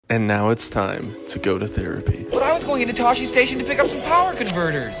And now it's time to go to therapy. But I was going into Toshi Station to pick up some power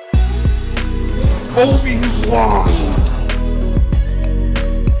converters. Obi-Wan!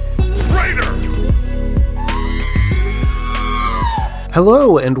 Raider!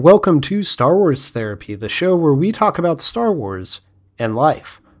 Hello, and welcome to Star Wars Therapy, the show where we talk about Star Wars and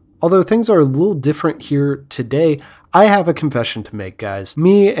life. Although things are a little different here today, I have a confession to make, guys.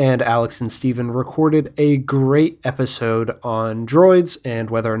 Me and Alex and Steven recorded a great episode on droids and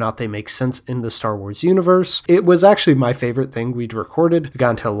whether or not they make sense in the Star Wars universe. It was actually my favorite thing we'd recorded. We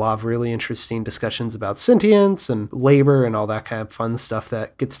got into a lot of really interesting discussions about sentience and labor and all that kind of fun stuff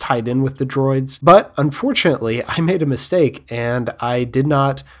that gets tied in with the droids. But unfortunately, I made a mistake and I did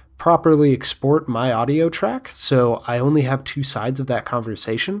not properly export my audio track, so I only have two sides of that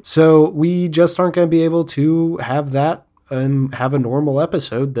conversation. So we just aren't going to be able to have that and have a normal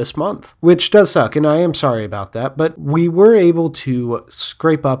episode this month, which does suck, and I am sorry about that, but we were able to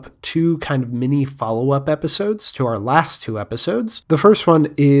scrape up two kind of mini follow-up episodes to our last two episodes. The first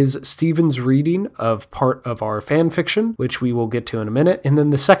one is Steven's reading of part of our fan fiction, which we will get to in a minute, and then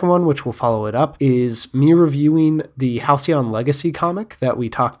the second one, which will follow it up, is me reviewing the Halcyon Legacy comic that we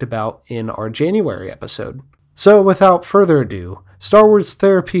talked about in our January episode. So without further ado, Star Wars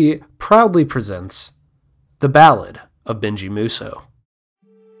Therapy proudly presents The Ballad of Benji Musso.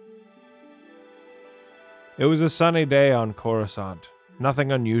 It was a sunny day on Coruscant.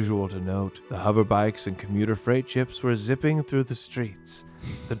 Nothing unusual to note. The hoverbikes and commuter freight ships were zipping through the streets.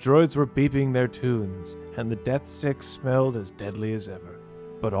 The droids were beeping their tunes, and the death sticks smelled as deadly as ever.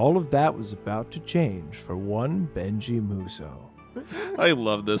 But all of that was about to change for one Benji Musso. I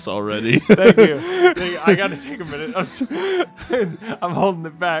love this already. Thank you. I gotta take a minute. I'm holding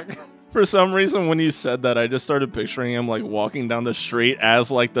it back. For some reason, when you said that, I just started picturing him like walking down the street as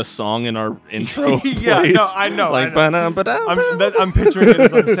like the song in our intro. Yeah, plays. no, I know. Like, I know. I'm picturing it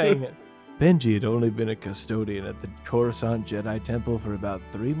as I'm saying it. Benji had only been a custodian at the Coruscant Jedi Temple for about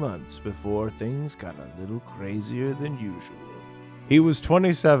 3 months before things got a little crazier than usual. He was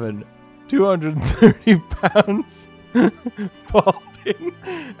 27, 230 pounds, balding,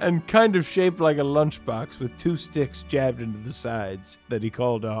 and kind of shaped like a lunchbox with two sticks jabbed into the sides that he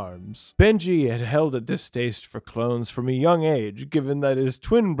called arms. Benji had held a distaste for clones from a young age, given that his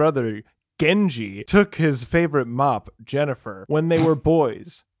twin brother, Genji, took his favorite mop, Jennifer, when they were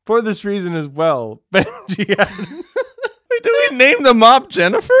boys. For this reason as well, Benji had... Wait, did we name the mop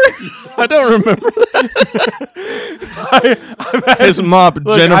Jennifer? I don't remember that. His mop,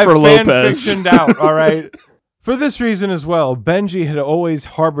 Jennifer Lopez. I've fan-fictioned out, all right? For this reason as well, Benji had always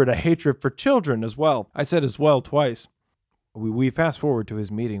harbored a hatred for children as well. I said as well twice. We fast forward to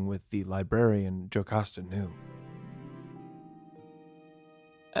his meeting with the librarian Jocasta Nu.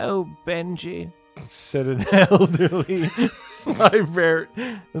 "Oh, Benji," said an elderly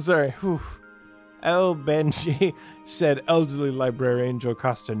librarian. Sorry. Whew. "Oh, Benji," said elderly librarian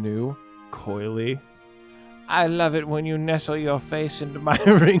Jocasta Nu, coyly. "I love it when you nestle your face into my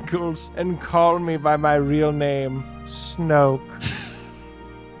wrinkles and call me by my real name, Snoke."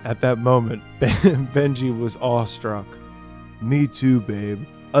 At that moment, Benji was awestruck. "Me too, babe.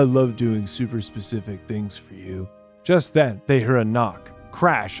 I love doing super specific things for you." Just then, they hear a knock,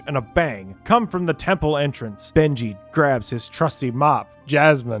 crash, and a bang come from the temple entrance. Benji grabs his trusty mop,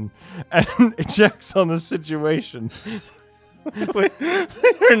 Jasmine, and checks on the situation. Wait,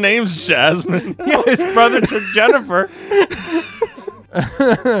 her name's Jasmine. Yeah, his brother took Jennifer.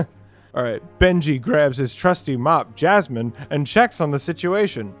 All right, Benji grabs his trusty mop, Jasmine, and checks on the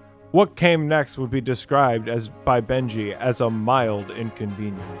situation. What came next would be described by Benji as a mild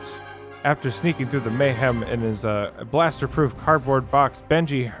inconvenience. After sneaking through the mayhem in his blaster-proof cardboard box,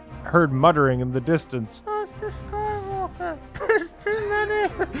 Benji heard muttering in the distance. "Master Skywalker, there's too many.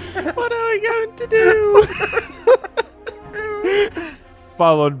 What are we going to do?"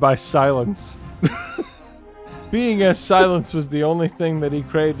 Followed by silence. Being as silence was the only thing that he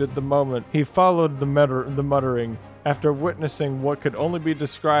craved at the moment, he followed the muttering. After witnessing what could only be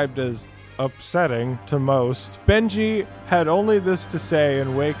described as upsetting to most, Benji had only this to say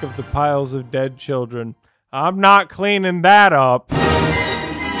in wake of the piles of dead children: "I'm not cleaning that up."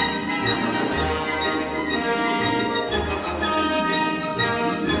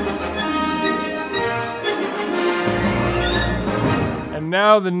 And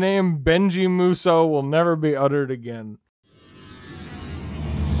now the name Benji Musso will never be uttered again.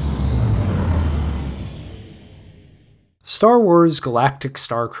 Star Wars Galactic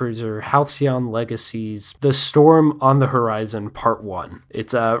Starcruiser Halcyon Legacy's The Storm on the Horizon Part 1.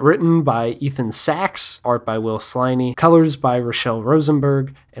 It's written by Ethan Sachs, art by Will Sliney, colors by Rochelle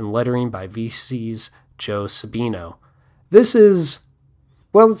Rosenberg, and lettering by VC's Joe Sabino. This is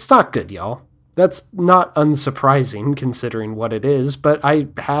Well, it's not good, y'all. That's not unsurprising considering what it is, but I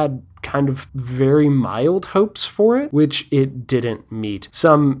had kind of very mild hopes for it, which it didn't meet.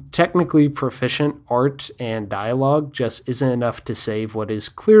 Some technically proficient art and dialogue just isn't enough to save what is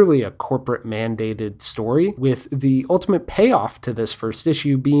clearly a corporate mandated story, with the ultimate payoff to this first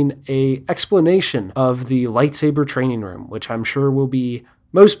issue being an explanation of the lightsaber training room, which I'm sure will be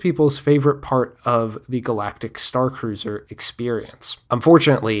most people's favorite part of the Galactic Starcruiser experience.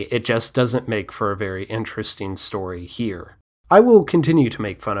 Unfortunately, it just doesn't make for a very interesting story here. I will continue to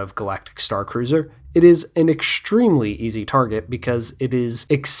make fun of Galactic Starcruiser. It is an extremely easy target because it is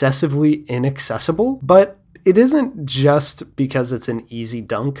excessively inaccessible, but it isn't just because it's an easy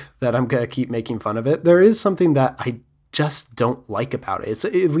dunk that I'm going to keep making fun of it. There is something that I just don't like about it.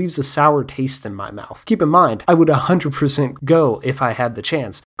 It leaves a sour taste in my mouth. Keep in mind, I would 100% go if I had the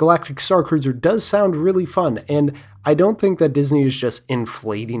chance. Galactic Starcruiser does sound really fun, and I don't think that Disney is just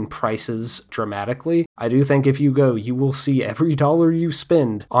inflating prices dramatically. I do think if you go, you will see every dollar you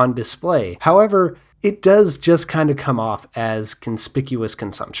spend on display. However, it does just kind of come off as conspicuous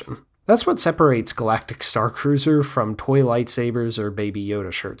consumption. That's what separates Galactic Starcruiser from toy lightsabers or Baby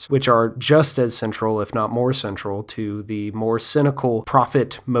Yoda shirts, which are just as central, if not more central, to the more cynical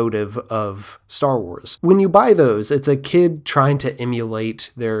profit motive of Star Wars. When you buy those, it's a kid trying to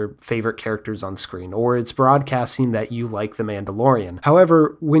emulate their favorite characters on screen, or it's broadcasting that you like The Mandalorian.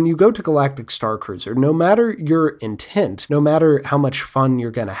 However, when you go to Galactic Starcruiser, no matter your intent, no matter how much fun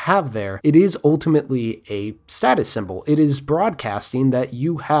you're going to have there, it is ultimately a status symbol. It is broadcasting that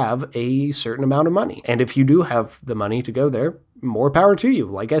you have a certain amount of money. And if you do have the money to go there, more power to you.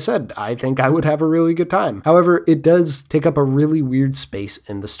 Like I said, I think I would have a really good time. However, it does take up a really weird space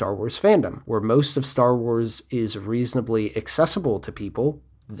in the Star Wars fandom, where most of Star Wars is reasonably accessible to people.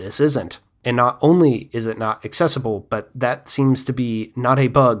 This isn't. And not only is it not accessible, but that seems to be not a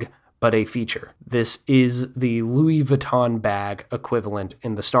bug, but a feature. This is the Louis Vuitton bag equivalent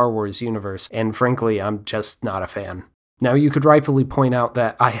in the Star Wars universe, and frankly, I'm just not a fan. Now, you could rightfully point out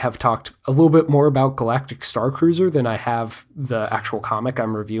that I have talked a little bit more about Galactic Starcruiser than I have the actual comic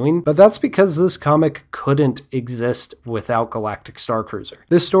I'm reviewing, but that's because this comic couldn't exist without Galactic Starcruiser.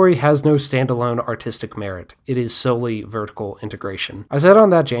 This story has no standalone artistic merit. It is solely vertical integration. I said on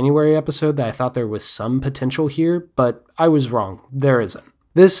that January episode that I thought there was some potential here, but I was wrong. There isn't.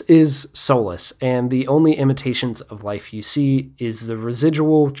 This is soulless, and the only imitations of life you see is the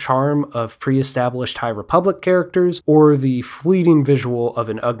residual charm of pre-established High Republic characters or the fleeting visual of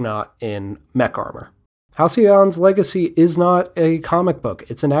an Ugnaught in mech armor. Halcyon's Legacy is not a comic book,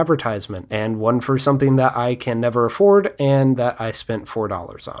 it's an advertisement, and one for something that I can never afford and that I spent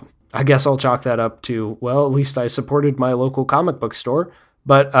 $4 on. I guess I'll chalk that up to, well, at least I supported my local comic book store,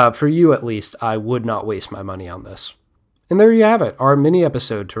 but for you at least, I would not waste my money on this. And there you have it, our mini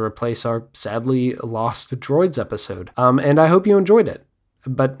episode to replace our sadly lost Droids episode. And I hope you enjoyed it,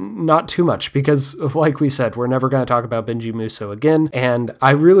 but not too much, because like we said, we're never going to talk about Benji Musso again, and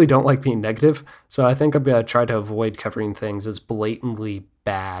I really don't like being negative, so I think I'm going to try to avoid covering things as blatantly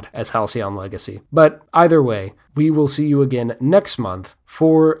bad as Halcyon Legacy. But either way, we will see you again next month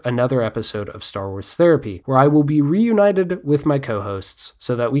for another episode of Star Wars Therapy, where I will be reunited with my co-hosts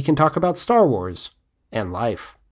so that we can talk about Star Wars and life.